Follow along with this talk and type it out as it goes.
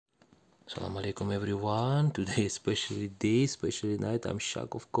Assalamu alaikum everyone. Today is especially day, especially night. I'm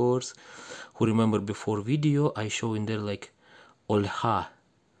shocked, of course. Who remember before video I show in there like olha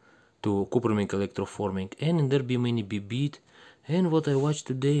to Coppermink electroforming, and in there be many beat. And what I watched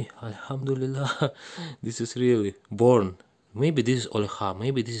today, alhamdulillah, this is really born. Maybe this is olha,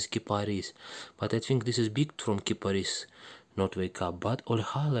 maybe this is kiparis, but I think this is big from kiparis, not wake up. But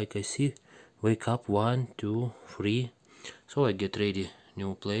olha, like I see, wake up 1, 2, 3. So I get ready,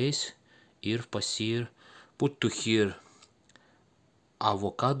 new place. Ir pasir, put to here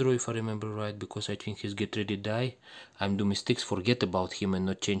avocado, if I remember right, because I think he's get ready die. I'm do mistakes, forget about him and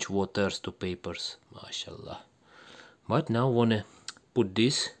not change waters to papers, mashallah. But now wanna put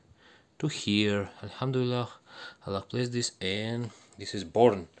this to here, alhamdulillah. Allah place this, and this is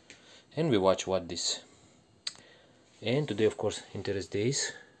born, and we watch what this. And today, of course, interest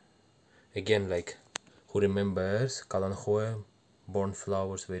days again, like who remembers Kalanhoe, born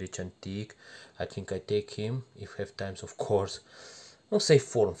flowers, very antique. I think I take him if have times, of course. I'll say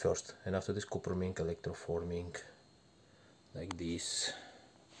form first, and after this Coppermink electroforming like this.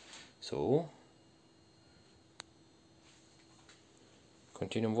 So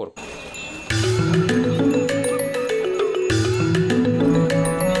continue work.